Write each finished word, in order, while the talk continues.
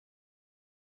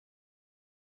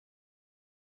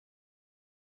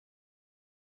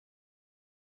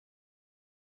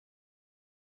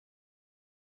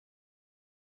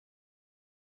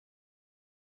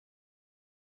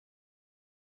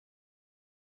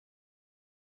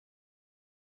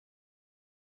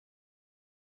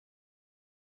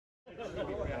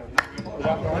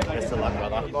Best of luck,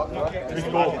 brother. Who's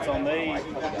scored? It's on me.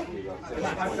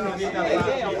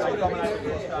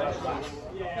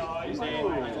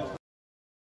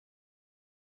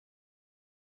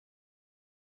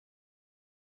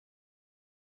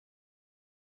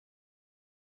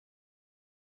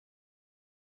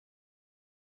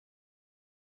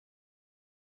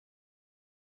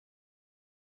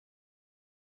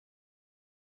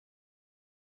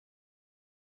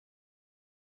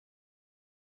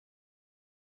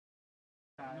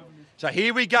 So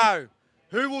here we go.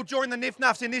 Who will join the Nif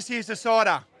Nuffs in this year's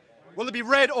decider? Will it be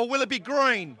red or will it be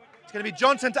green? It's going to be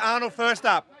Johnson to Arnold first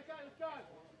up.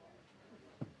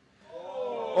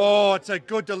 Oh, it's a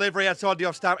good delivery outside the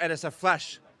off stump, and it's a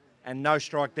flash and no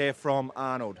strike there from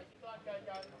Arnold.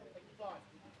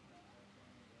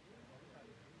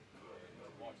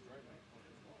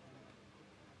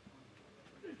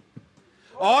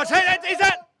 Oh, it's hit. Is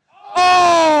that?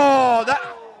 Oh,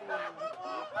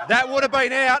 that would have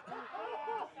been out.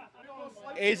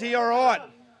 Is he all right?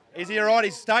 Is he all right?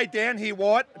 He's stayed down here,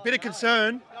 White. A bit of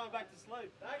concern.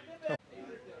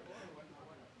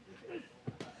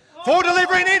 Full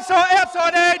delivery and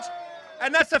outside edge.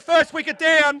 And that's the first wicket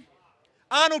down.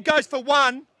 Arnold goes for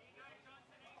one.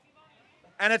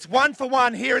 And it's 1 for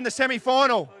 1 here in the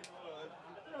semi-final.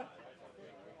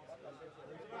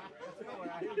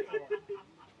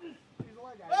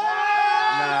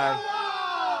 No.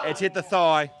 It's hit the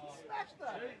thigh.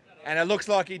 And it looks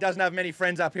like he doesn't have many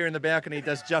friends up here in the balcony,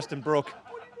 does Justin Brook.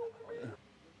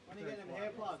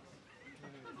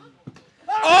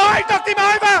 Oh, he knocked him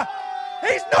over!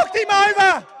 He's knocked him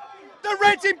over! The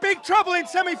Reds in big trouble in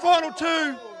semi-final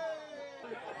 2.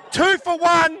 2 for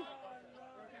 1.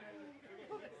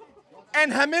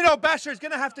 And Hamid Al-Bashir is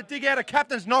going to have to dig out a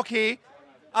captain's knock here.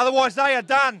 Otherwise, they are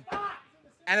done.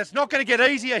 And it's not going to get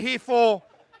easier here for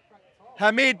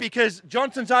Hamid because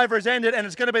Johnson's over has ended, and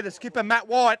it's going to be the skipper, Matt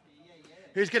White,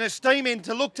 who's going to steam in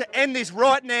to look to end this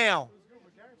right now.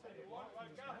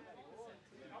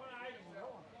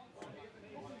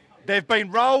 They've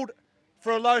been rolled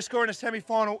for a low score in a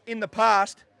semi-final in the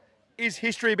past. Is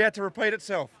history about to repeat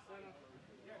itself?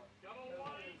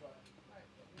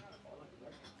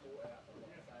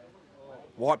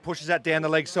 White pushes that down the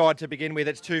leg side to begin with.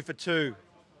 It's 2 for 2.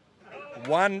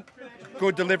 One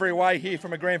good delivery away here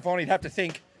from a grand final, you'd have to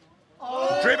think.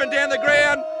 Driven down the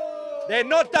ground. They're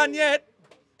not done yet.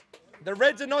 The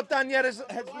Reds are not done yet as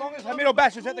long as Hamid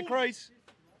Al-Bashir's at the crease.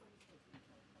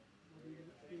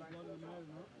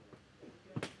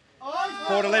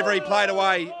 Poor delivery played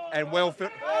away and well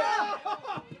fit.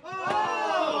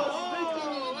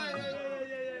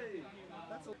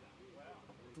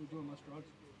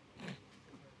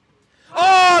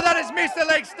 Oh, that has missed the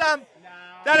leg stump.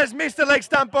 That has missed the leg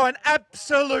stump by an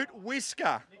absolute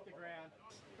whisker.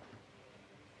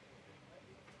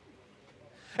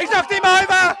 He's knocked him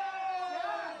over.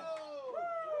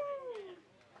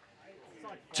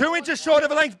 2 inches short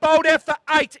of a length, bowled out for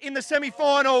 8 in the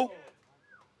semi-final.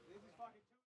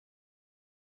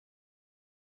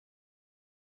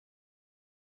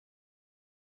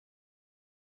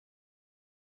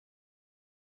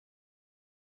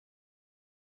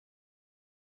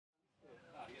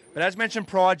 But as mentioned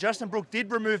prior, Justin Brook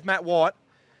did remove Matt White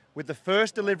with the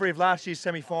first delivery of last year's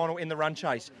semi-final in the run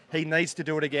chase. He needs to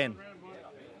do it again.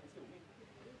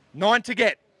 9 to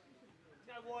get.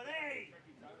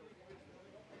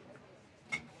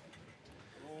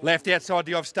 Left outside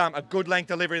the off stump. A good length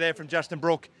delivery there from Justin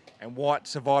Brook. And White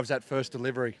survives that first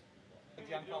delivery.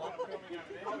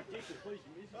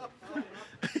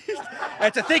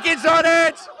 It's a thick inside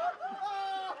edge.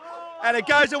 And it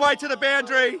goes away to the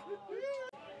boundary.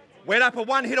 Went up a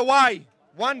one hit away.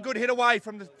 One good hit away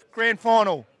from the grand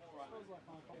final.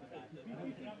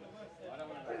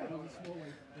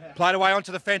 Played away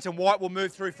onto the fence and White will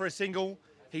move through for a single.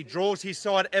 He draws his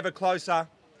side ever closer.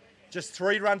 Just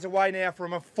 3 runs away now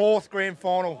from a 4th grand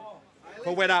final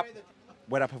for Wet Up.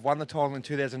 Wet Up have won the title in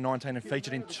 2019 and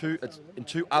featured in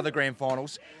two other grand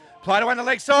finals. Played away on the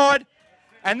leg side.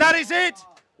 And that is it.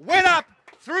 Wet Up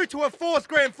through to a 4th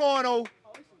grand final.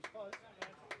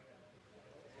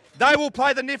 They will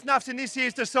play the Nif Nuffs in this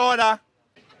year's decider.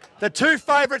 The two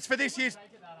favourites for this year's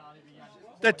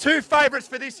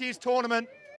tournament